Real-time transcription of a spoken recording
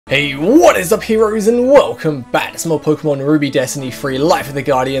Hey, what is up heroes, and welcome back to some more Pokemon Ruby Destiny 3 Life of the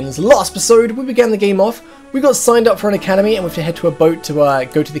Guardians. Last episode we began the game off, we got signed up for an academy and we have to head to a boat to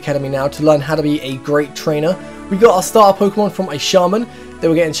go to the academy now to learn how to be a great trainer. We got our starter Pokemon from a shaman. They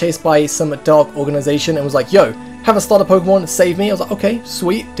were getting chased by some dark organization and was like, yo, have a starter Pokemon, save me. I was like, okay,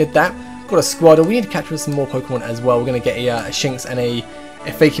 sweet, did that. Got a Squirtle. We need to capture some more Pokemon as well. We're going to get a Shinx and a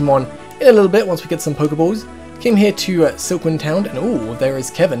Fakemon in a little bit once we get some Pokeballs. Came here to Silkwind Town, and oh, there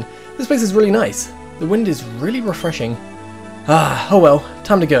is Kevin. This place is really nice. The wind is really refreshing. Oh well,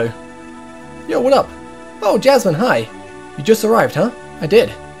 time to go. Yo, what up? Oh, Jasmine, hi. You just arrived, huh? I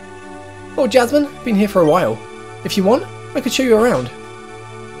did. Oh, Jasmine, been here for a while. If you want, I could show you around.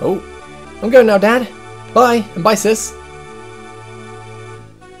 Oh, I'm going now, Dad. Bye, and bye, sis.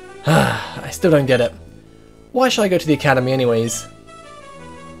 I still don't get it. Why should I go to the academy anyways?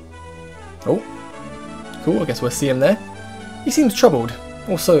 Oh. Cool, I guess we'll see him there. He seems troubled.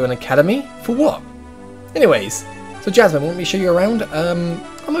 Also, an academy? For what? Anyways, so Jasmine, want me to show you around?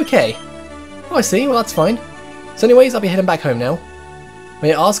 I'm okay. Oh, I see. Well, that's fine. So anyways, I'll be heading back home now.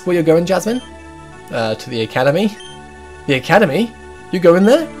 May I ask where you're going, Jasmine? To the academy. The academy? You going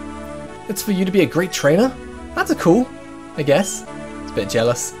there? It's for you to be a great trainer? That's cool, I guess. It's a bit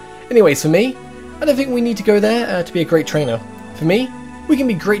jealous. Anyways, for me, I don't think we need to go there to be a great trainer. For me, we can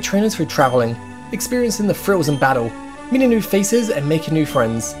be great trainers through traveling. Experiencing the thrills in battle, meeting new faces and making new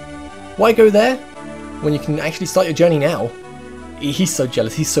friends. Why go there when you can actually start your journey now? He's so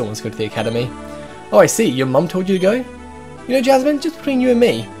jealous, he so wants to go to the academy. Oh, I see, your mum told you to go? You know, Jasmine, just between you and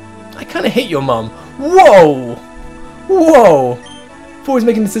me, I kind of hate your mum. Whoa! Whoa! For always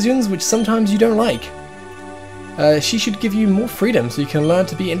making decisions which sometimes you don't like. She should give you more freedom so you can learn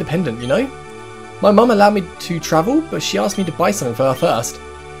to be independent, you know? My mum allowed me to travel, but she asked me to buy something for her first.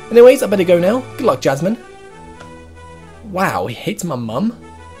 Anyways, I better go now. Good luck, Jasmine. Wow, he hates my mum.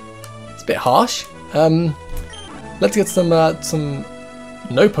 It's a bit harsh. Let's get some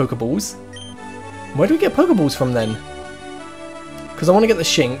no Pokeballs. Where do we get Pokeballs from then? Because I want to get the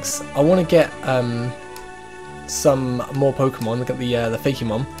Shinx. I want to get some more Pokemon. Look at the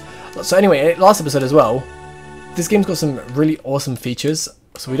Fakemon. So anyway, last episode as well, this game's got some really awesome features.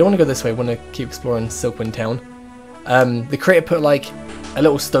 So we don't want to go this way. We want to keep exploring Silkwind Town. The creator put like a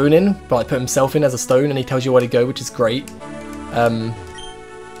little stone in, but like put himself in as a stone, and he tells you where to go, which is great.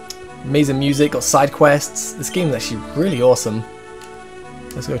 Amazing music, got side quests. This game is actually really awesome.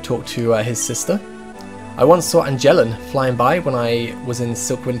 Let's go talk to his sister. I once saw Angelin flying by when I was in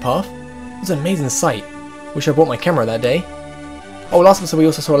Silkwind Path. It was an amazing sight. Wish I brought my camera that day. Oh, last episode we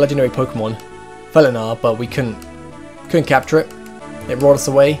also saw a legendary Pokemon, Felinar, but we couldn't capture it. It rolled us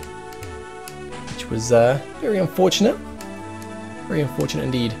away, which was very unfortunate. Very unfortunate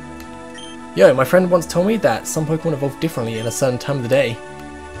indeed. Yo, my friend once told me that some Pokemon evolve differently at a certain time of the day.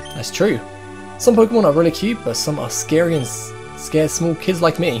 That's true. Some Pokemon are really cute, but some are scary and scare small kids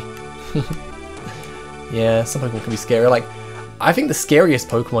like me. Yeah, some Pokemon can be scary. Like, I think the scariest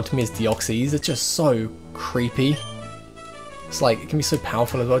Pokemon to me is Deoxys. It's just so creepy. It's like, it can be so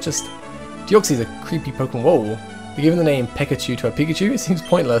powerful as well. Just, Deoxys is a creepy Pokemon. Whoa. They're giving the name Pikachu to a Pikachu? It seems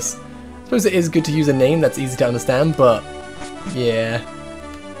pointless. I suppose it is good to use a name that's easy to understand, but yeah,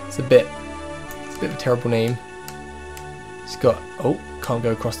 it's a bit of a terrible name. It's got, oh, can't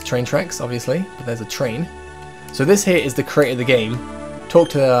go across the train tracks, obviously, but there's a train. So this here is the creator of the game. Talk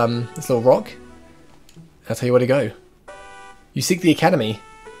to this little rock. I'll tell you where to go. You seek the academy.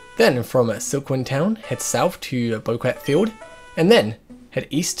 Then from Silkwind Town, head south to Boquet Field, and then head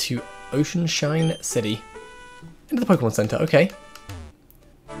east to Oceanshine City. Into the Pokemon Center, okay.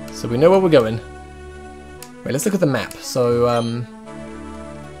 So we know where we're going. Wait, let's look at the map. So,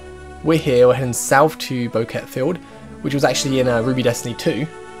 we're here, we're heading south to Boquet Field, which was actually in Ruby Destiny 2,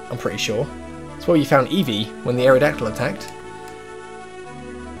 I'm pretty sure. It's where you found Eevee when the Aerodactyl attacked.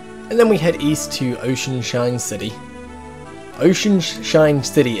 And then we head east to Oceanshine City. Oceanshine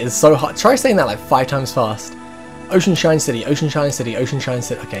City is so hard. Try saying that like 5 times fast. Oceanshine City, Oceanshine City, Oceanshine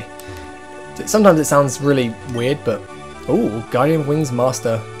City. Okay. Sometimes it sounds really weird, but... Oh, Guardian Wings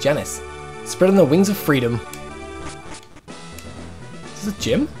Master, Janice. Spreading the wings of freedom. Is this a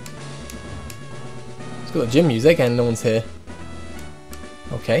gym? It's got the gym music and no one's here.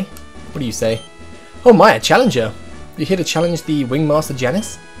 Okay, what do you say? Oh my, a challenger! You're here to challenge the Wing Master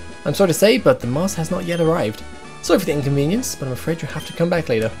Janice? I'm sorry to say, but the master has not yet arrived. Sorry for the inconvenience, but I'm afraid you'll have to come back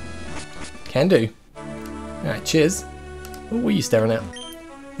later. Can do. Alright, cheers. What were you staring at?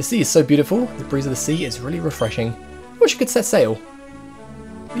 The sea is so beautiful, the breeze of the sea is really refreshing. I wish I could set sail.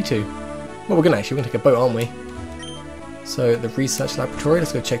 Me too. Well, we're gonna take a boat, aren't we? So, the research laboratory,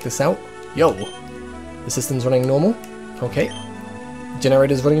 let's go check this out. Yo! The system's running normal. Okay.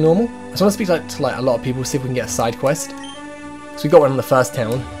 generators running normal. I just want to speak to a lot of people, see if we can get a side quest. So we got one in the first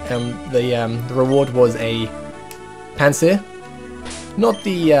town, and the reward was a Pansear. Not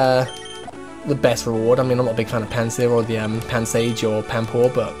the best reward. I mean, I'm not a big fan of Pansear or the Pansage or Panpour,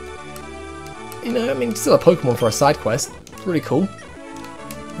 but you know, I mean, still a Pokemon for a side quest. Really cool.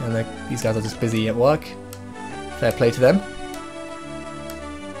 And these guys are just busy at work. Fair play to them.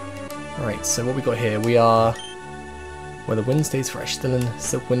 Alright, so what we got here? We are where the wind stays fresh, still in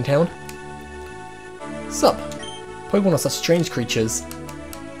Silkwind Town. Sup? Pokemon are such strange creatures.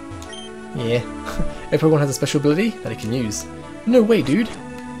 Yeah. Every Pokemon has a special ability that it can use. No way, dude.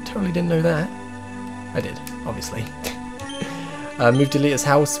 Totally didn't know that. I did, obviously. Move to Leeta's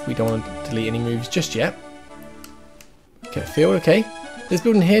house. We don't want to delete any moves just yet. Okay, field, okay. This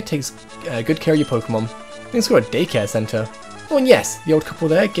building here takes good care of your Pokemon. I think it's got a daycare center. Oh, and yes, the old couple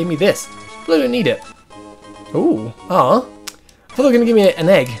there gave me this, but I don't need it. Ooh, I thought they were going to give me an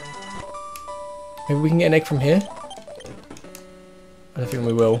egg. Maybe we can get an egg from here? I don't think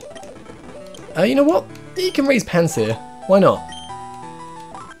we will. You know what? You can raise Pansear. Why not?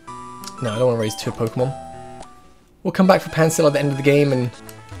 No, I don't want to raise 2 Pokemon. We'll come back for Pansear at the end of the game and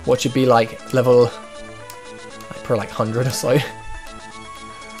what should be like level, probably like 100 or so.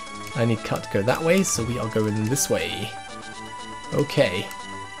 I need Cut to go that way, so we are going this way. Okay.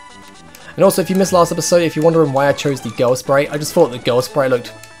 And also, if you missed last episode, if you're wondering why I chose the girl sprite, I just thought the girl sprite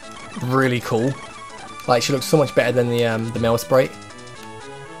looked really cool. Like, she looks so much better than the male sprite.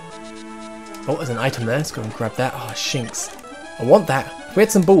 Oh, there's an item there. Let's go and grab that. Oh, shinks. I want that. If we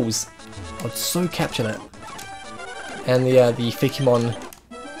had some balls, I would so capture that. And the Fakemon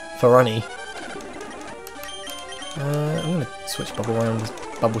Ferrani. I'm going to switch Bubble around and just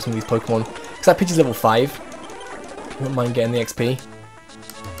bubble some of these Pokemon. Because that Pidgey's level 5. I wouldn't mind getting the XP.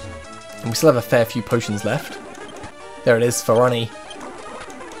 And we still have a fair few potions left. There it is, Ferrani.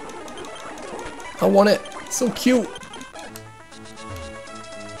 I want it. It's so cute.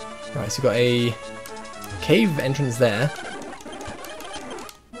 Alright, so we've got a cave entrance there.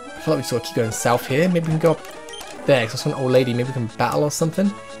 I feel like we sort of keep going south here. Maybe we can go up there, because I saw an old lady. Maybe we can battle or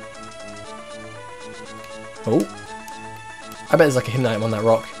something. Oh. I bet there's like a hidden item on that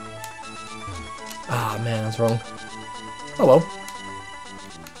rock. Ah, man, I was wrong. Oh well.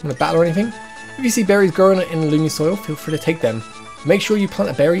 I'm gonna battle or anything. If you see berries growing in loamy soil, feel free to take them. Make sure you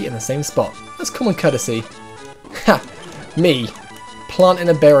plant a berry in the same spot. That's common courtesy. Ha! Me. Planting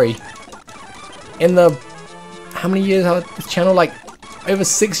a berry. In the... How many years I've had this channel? Like, over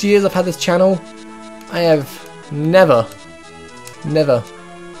 6 years I've had this channel. I have never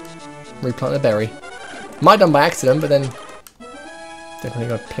replanted a berry. Might have done by accident, but then definitely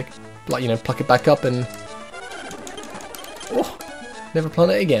gotta pluck it back up and never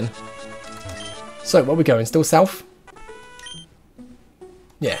plant it again. So where are we going? Still south?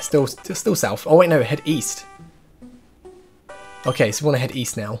 Yeah, still south. Oh wait, no, head east. Okay, so we want to head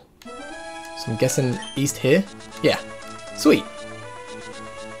east now. So I'm guessing east here. Yeah, sweet.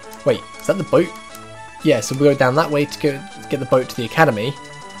 Wait, is that the boat? Yeah, so we go down that way to get the boat to the academy.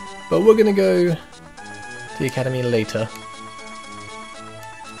 But we're gonna go to the academy later.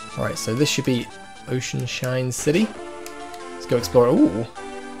 Alright, so this should be Oceanshine City. Let's go explore. Ooh,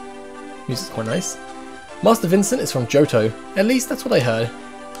 music's quite nice. Master Vincent is from Johto. At least that's what I heard.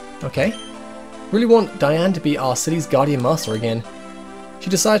 Okay. Really want Diane to be our city's Guardian Master again. She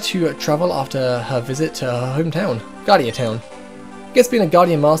decided to travel after her visit to her hometown, Guardia Town. Guess being a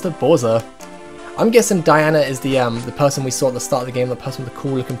Guardian Master bores her. I'm guessing Diana is the person we saw at the start of the game, the person with the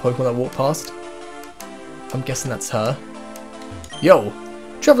cool looking Pokemon that walked past. I'm guessing that's her. Yo!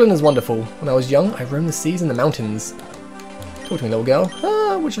 Travelling is wonderful. When I was young, I roamed the seas and the mountains. Talk to me, little girl.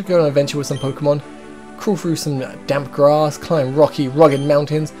 I wish I could go on an adventure with some Pokemon. Crawl through some damp grass, climb rocky, rugged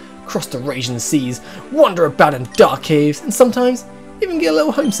mountains, cross the raging seas, wander about in dark caves, and sometimes even get a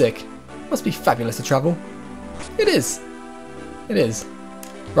little homesick. Must be fabulous to travel. It is. It is.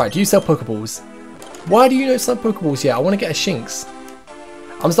 Right, do you sell Pokeballs? Why do you not sell Pokeballs yet? I want to get a Shinx.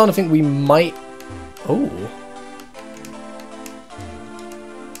 I'm starting to think we might... Oh.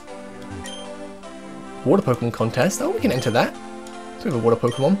 Water Pokemon contest. Oh, we can enter that. So we have a water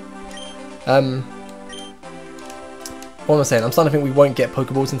Pokemon. What am I saying? I'm starting to think we won't get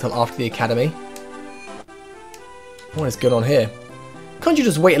Pokeballs until after the academy. What is going on here? Can't you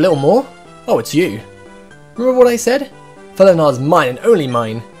just wait a little more? Oh, it's you. Remember what I said? Felinar's mine and only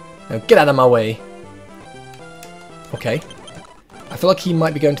mine. Now get out of my way. Okay. I feel like he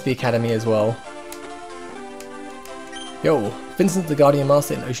might be going to the academy as well. Yo, Vincent's the Guardian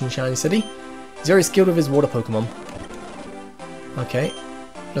Master in Oceanshine City. He's very skilled with his water Pokemon. Okay.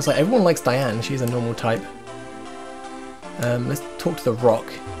 Looks like everyone likes Diane. She's a normal type. Let's talk to the rock.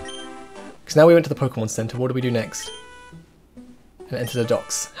 Because now we went to the Pokemon Center. What do we do next? And enter the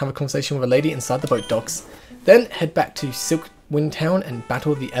docks. Have a conversation with a lady inside the boat docks. Then head back to Silkwind Town and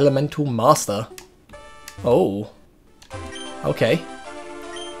battle the Elemental Master. Oh. Okay.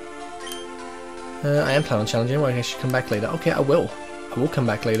 I am planning on challenging him. I should come back later. Okay, I will. I will come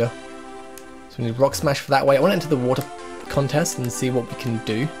back later. So we need Rock Smash for that way. I want to enter the water contest and see what we can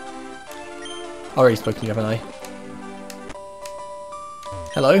do. I've already spoken to you, haven't I?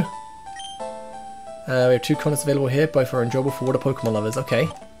 Hello. We have 2 contests available here. Both are enjoyable for water Pokemon lovers. Okay.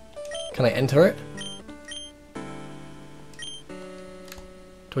 Can I enter it?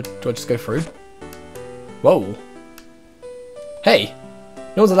 Do I just go through? Whoa. Hey!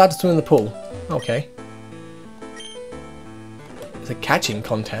 No one's allowed to swim in the pool. Okay. It's a catching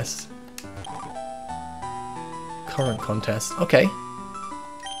contest. Current contest. Okay.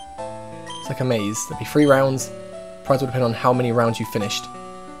 It's like a maze. There'll be 3 rounds. Prize will depend on how many rounds you finished.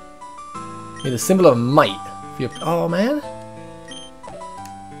 Need the symbol of might. For your oh man.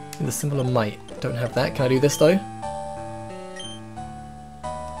 Need the symbol of might. Don't have that. Can I do this though?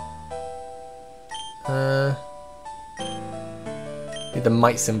 Need the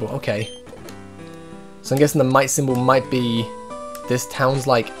might symbol. Okay. So I'm guessing the might symbol might be this town's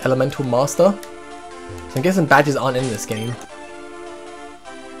like elemental master. So I'm guessing badges aren't in this game.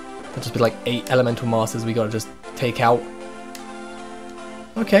 There'll just be like 8 elemental masters we gotta just take out.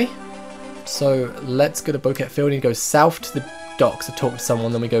 Okay. So let's go to Boquet Field and go south to the docks to talk to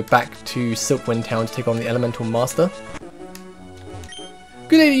someone, then we go back to Silkwind Town to take on the elemental master.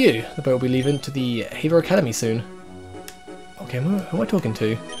 Good day to you. The boat will be leaving to the Haver Academy soon. Okay, who am I talking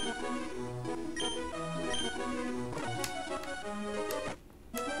to?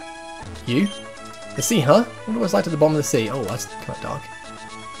 You? The sea, huh? What was like at the bottom of the sea? Oh, that's kind of dark.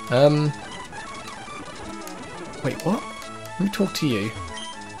 Wait, what? Let me talk to you.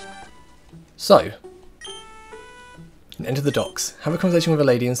 So, enter the docks. Have a conversation with a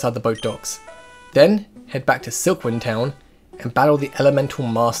lady inside the boat docks. Then, head back to Silkwind Town and battle the Elemental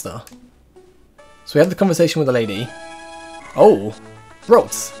Master. So we have the conversation with the lady. Oh,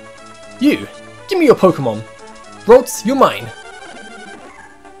 Ralts. You, give me your Pokemon. Ralts, you're mine.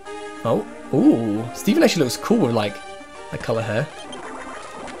 Oh, ooh. Steven actually looks cool with like that colour hair.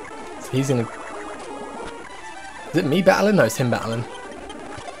 So he's gonna... Is it me battling? No, it's him battling.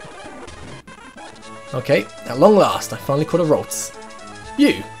 Okay, at long last, I finally caught a Ralts.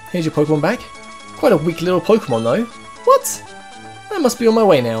 You, here's your Pokemon back. Quite a weak little Pokemon though. What? I must be on my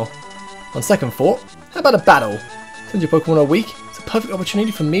way now. On second thought, how about a battle? Since your Pokemon are weak, it's a perfect opportunity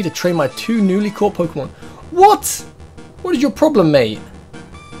for me to train my 2 newly caught Pokemon. What? What is your problem, mate?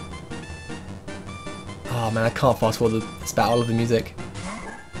 Oh man, I can't fast forward this battle. I love the music.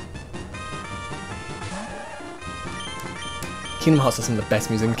 Kingdom Hearts has some of the best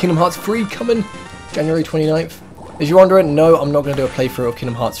music. Kingdom Hearts 3 coming January 29th. If you're wondering, no, I'm not going to do a playthrough of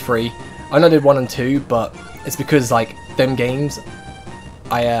Kingdom Hearts 3. I know I did 1 and 2, but it's because like them games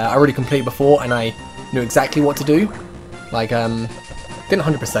I already completed before and I knew exactly what to do. Like didn't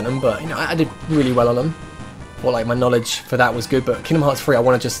 100% them, but you know I did really well on them. Or like my knowledge for that was good. But Kingdom Hearts 3, I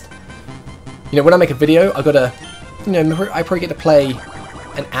want to just, you know, when I make a video, I gotta, you know, I probably get to play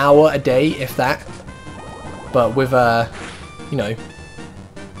an hour a day, if that. But with you know,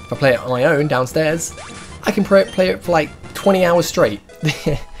 if I play it on my own downstairs, I can play it for like 20 hours straight,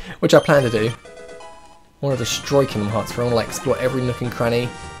 which I plan to do. I want to destroy Kingdom Hearts 3. I want to like explore every nook and cranny.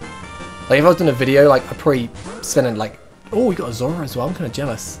 Like if I was doing a video, like I'd probably spend it like, oh, we got a Zora as well. I'm kind of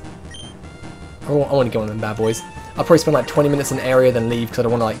jealous. I want to go on them bad boys. I'll probably spend like 20 minutes in an area, then leave because I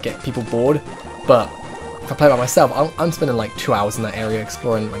don't want to like get people bored. But if I play by myself, I'm spending like 2 hours in that area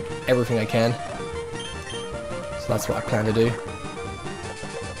exploring like everything I can. So that's what I plan to do.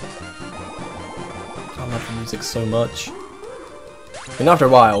 I love the music so much. And after a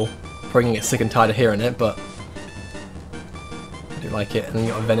while, probably gonna get sick and tired of hearing it, but I do like it. And then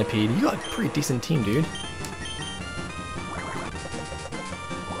you got a Venipede. You got a pretty decent team, dude.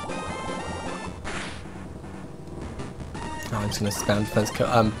 Oh, I'm just gonna spam defense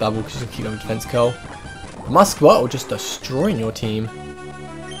bubble because you can keep on defense curl. Musquat just destroying your team.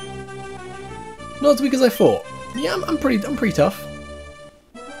 Not as weak as I thought. Yeah, I'm pretty tough.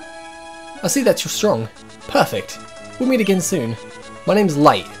 I see that you're strong. Perfect. We'll meet again soon. My name's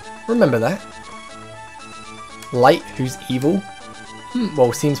Light. Remember that. Light, who's evil?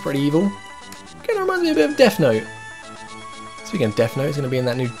 Well, seems pretty evil. Kind of reminds me a bit of Death Note. Speaking of Death Note, it's going to be in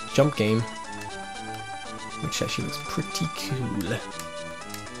that new Jump game, which actually looks pretty cool.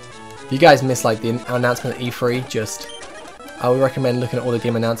 If you guys missed like the announcement at E3, I would recommend looking at all the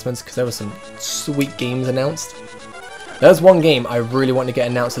game announcements because there were some sweet games announced. There's one game I really want to get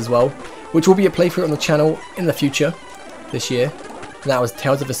announced as well, which will be a playthrough on the channel in the future, this year. And that was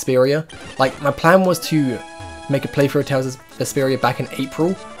Tales of Vesperia. Like, my plan was to make a playthrough of Tales of Vesperia back in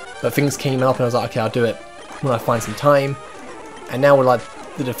April, but things came up and I was like, okay, I'll do it when I find some time. And now with like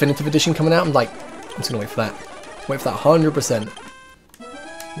the definitive edition coming out, I'm like, I'm just gonna wait for that. Wait for that 100%.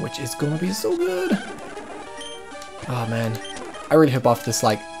 Which is gonna be so good. Oh man. I really hope after this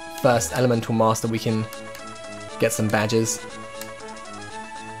like first Elemental Master we can get some badges.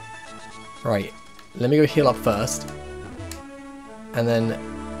 Right, let me go heal up first. And then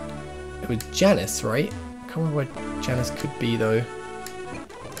it was Janice, right? I can't remember where Janice could be though.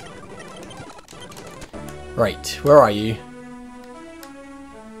 Right, where are you?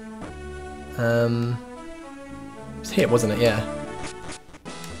 It was here, wasn't it? Yeah.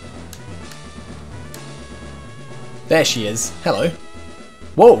 There she is. Hello.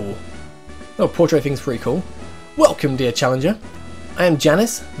 Whoa! Oh, portrait thing's pretty cool. Welcome, dear challenger. I am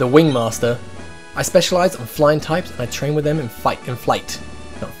Janice, the Wing Master. I specialize on flying types and I train with them in flight. Not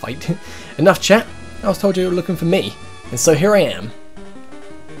fight. Enough chat. I was told you were looking for me, and so here I am.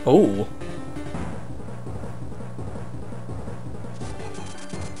 Oh.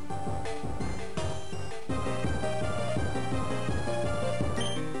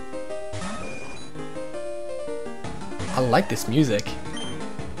 I like this music.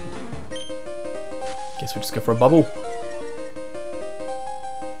 Guess we'll just go for a bubble.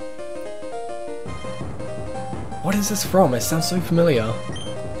 What is this from? It sounds so familiar.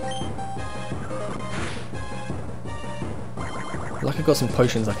 Like I got some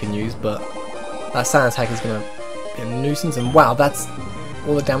potions I can use, but that sand attack is gonna be a nuisance. And wow, that's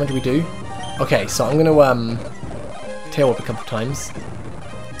all the damage we do. Okay, so I'm gonna tail whip a couple of times.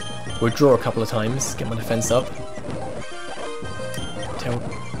 Withdraw a couple of times, get my defense up. Tail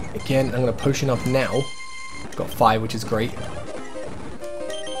again. I'm gonna potion up now. Got 5, which is great.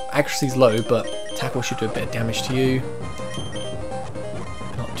 Accuracy's low, but tackle should do a bit of damage to you.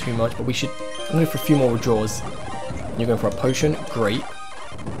 Not too much, but we should. I'm going for a few more withdraws. You're going for a potion. Great.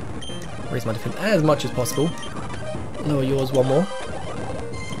 Raise my defense as much as possible. Lower yours one more.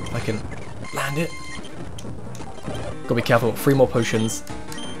 If I can land it. Gotta be careful. 3 more potions.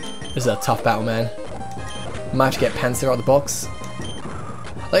 This is a tough battle, man. Might have to get Panzer out of the box.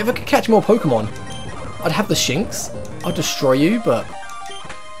 Like, if I could catch more Pokemon, I'd have the Shinx. I'll destroy you, but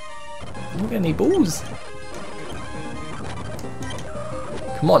I don't get any balls.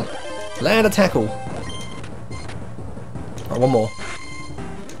 Come on. Land a tackle. Alright, one more.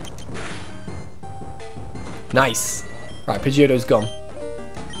 Nice. Right, Pidgeotto's gone.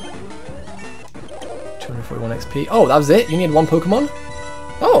 241 XP. Oh, that was it? You need 1 Pokemon?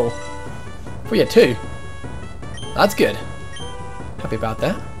 Oh. Well, yeah, 2. That's good. Happy about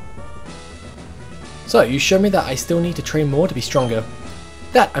that. So, you showed me that I still need to train more to be stronger.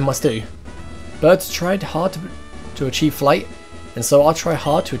 That I must do. Birds tried hard to achieve flight, and so I'll try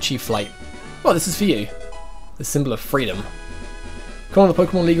hard to achieve flight. Well, this is for you. The symbol of freedom. Come on, the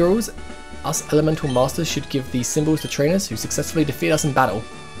Pokemon League rules. Us Elemental Masters should give these symbols to trainers who successfully defeat us in battle.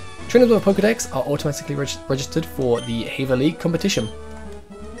 Trainers with a Pokedex are automatically registered for the Haver League competition.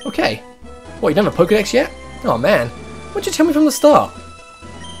 Okay. What, you don't have a Pokedex yet? Oh man. Why didn't you tell me from the start?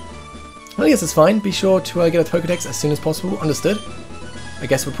 Well, I guess it's fine. Be sure to get a Pokedex as soon as possible. Understood. I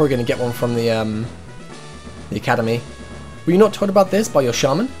guess we're probably going to get one from the academy. Were you not told about this by your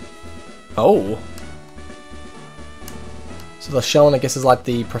shaman? Oh. So the shaman, I guess, is like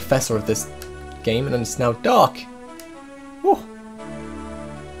the professor of this game, and then it's now dark. Whew.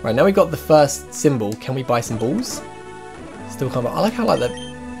 Right, now we got the first symbol. Can we buy some balls? Still can't buy. I like how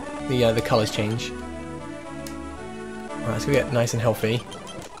the colours change. Alright, let's go get nice and healthy.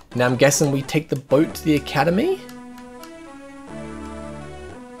 Now I'm guessing we take the boat to the academy?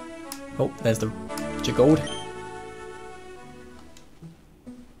 Oh, there's the Jigold.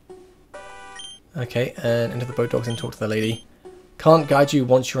 Okay, and enter the boat docks and talk to the lady. Can't guide you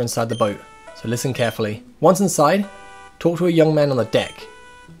once you're inside the boat, so listen carefully. Once inside, talk to a young man on the deck.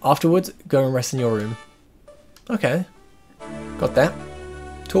 Afterwards, go and rest in your room. Okay, got that.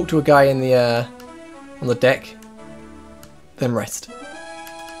 Talk to a guy in the on the deck, then rest.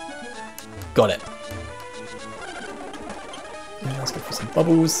 Got it. Yeah, let's go for some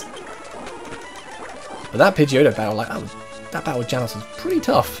bubbles. But that Pidgeotto battle, like that battle with Janice was pretty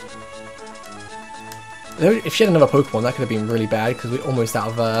tough. If she had another Pokemon, that could have been really bad because we're almost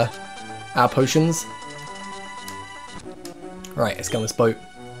out of our potions. Right, let's go on this boat.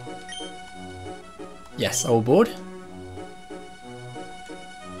 Yes, all aboard.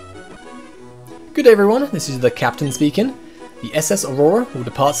 Good day, everyone. This is the captain speaking. The SS Aurora will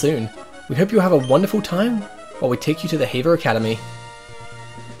depart soon. We hope you have a wonderful time while we take you to the Haver Academy.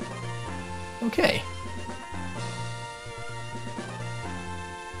 Okay.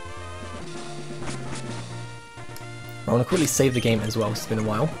 I want to quickly save the game as well, it's been a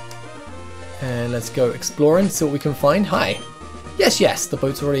while. And let's go exploring, see what we can find. Hi. Yes, yes, the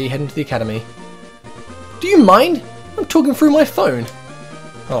boat's already heading to the academy. Do you mind? I'm talking through my phone.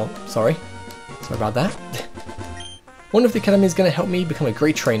 Oh, sorry. Sorry about that. Wonder if the academy is going to help me become a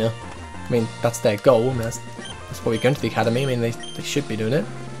great trainer. I mean, that's their goal. I mean, that's why we're going to the academy. I mean, they should be doing it.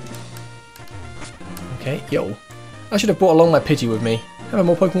 Okay, yo. I should have brought along my Pidgey with me. Having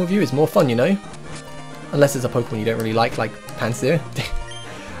more Pokemon with you is more fun, you know? Unless it's a Pokemon you don't really like Pansear.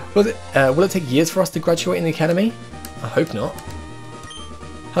 Will it take years for us to graduate in the academy? I hope not.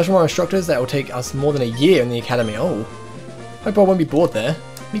 How's from our instructors that it will take us more than a year in the academy? Oh. Hope I won't be bored there.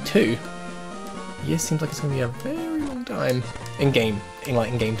 Me too. A year seems like it's going to be a very long time. In game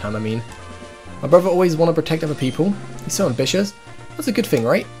time, I mean. My brother always want to protect other people. He's so ambitious. That's a good thing,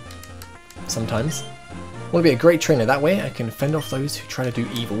 right? Sometimes. I want to be a great trainer. That way I can fend off those who try to do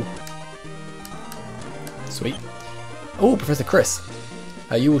evil. Sweet. Oh, Professor Chris.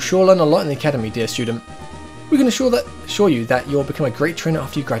 You will sure learn a lot in the academy, dear student. We can assure you that you'll become a great trainer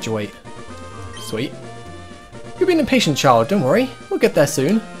after you graduate. Sweet. You'll be an impatient child, don't worry. We'll get there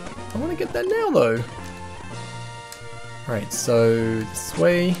soon. I want to get there now, though. Alright, so this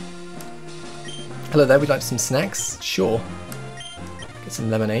way. Hello there, we'd like some snacks? Sure. Get some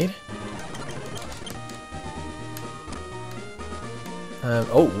lemonade.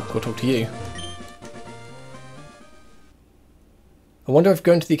 Oh, go talk to you. I wonder if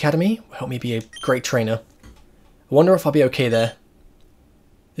going to the academy will help me be a great trainer. I wonder if I'll be okay there.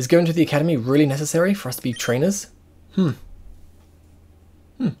 Is going to the academy really necessary for us to be trainers? Oh,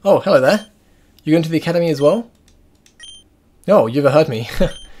 hello there. You going to the academy as well? Oh, you overheard me.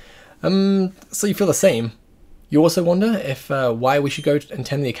 So you feel the same. You also wonder if why we should go and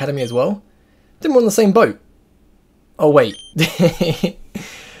attend the academy as well? Then we're on the same boat. Oh, wait.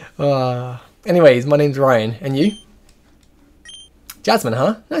 Anyways, my name's Ryan, and you? Jasmine,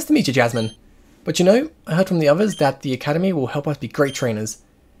 huh? Nice to meet you, Jasmine. But you know, I heard from the others that the academy will help us be great trainers.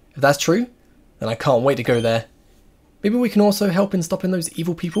 If that's true, then I can't wait to go there. Maybe we can also help in stopping those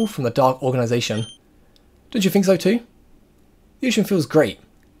evil people from the Dark Organization. Don't you think so too? The ocean feels great.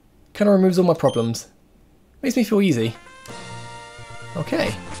 Kinda removes all my problems. Makes me feel easy.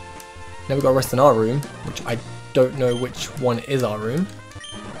 Okay. Now we've got to rest in our room, which I don't know which one is our room.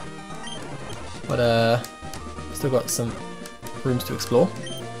 But still got some rooms to explore.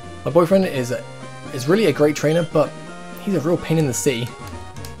 My boyfriend is really a great trainer, but he's a real pain in the sea.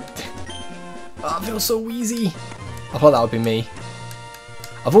 I feel so wheezy. I thought that would be me.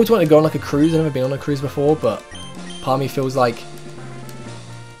 I've always wanted to go on like a cruise. I've never been on a cruise before, but part of me feels like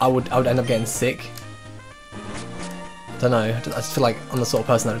I would end up getting sick. I don't know. I just feel like I'm the sort of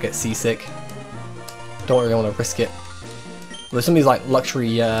person that would get seasick. Don't really want to risk it. There's some of these like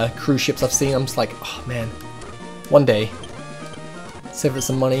luxury cruise ships I've seen. I'm just like, oh man, one day. Save up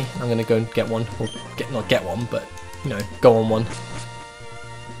some money, I'm gonna go and get one, or not get one, but you know, go on one.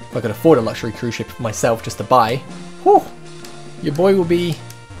 If I could afford a luxury cruise ship myself just to buy, whew, your boy will be,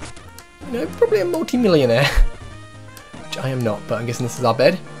 you know, probably a multi-millionaire. Which I am not, but I'm guessing this is our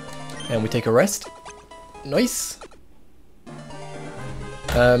bed, and we take a rest. Nice.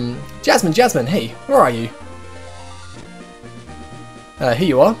 Jasmine, hey, where are you? Here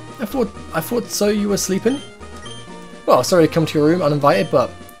you are. I thought so you were sleeping. Well, sorry to come to your room uninvited, but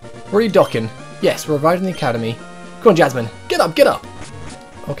we're already docking. Yes, we're arrived in the academy. Come on, Jasmine. Get up, get up.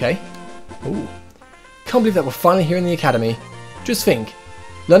 Okay. Ooh. Can't believe that we're finally here in the academy. Just think,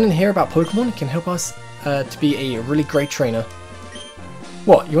 learning here about Pokemon can help us to be a really great trainer.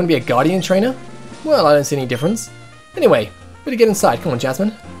 What, you want to be a Guardian trainer? Well, I don't see any difference. Anyway, better get inside. Come on,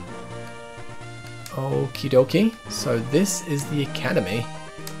 Jasmine. Okie dokie. So this is the academy.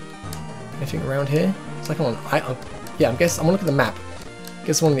 Anything around here? It's like on an yeah, I guess I'm gonna look at the map. I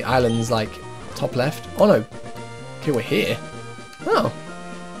guess one of the islands, like top left. Oh no. Okay, we're here. Oh.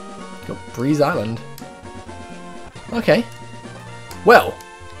 Got Breeze Island. Okay. Well,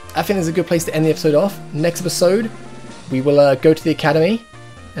 I think it's a good place to end the episode off. Next episode, we will go to the academy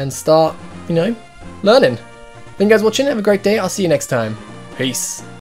and start, you know, learning. Thank you guys for watching. Have a great day. I'll see you next time. Peace.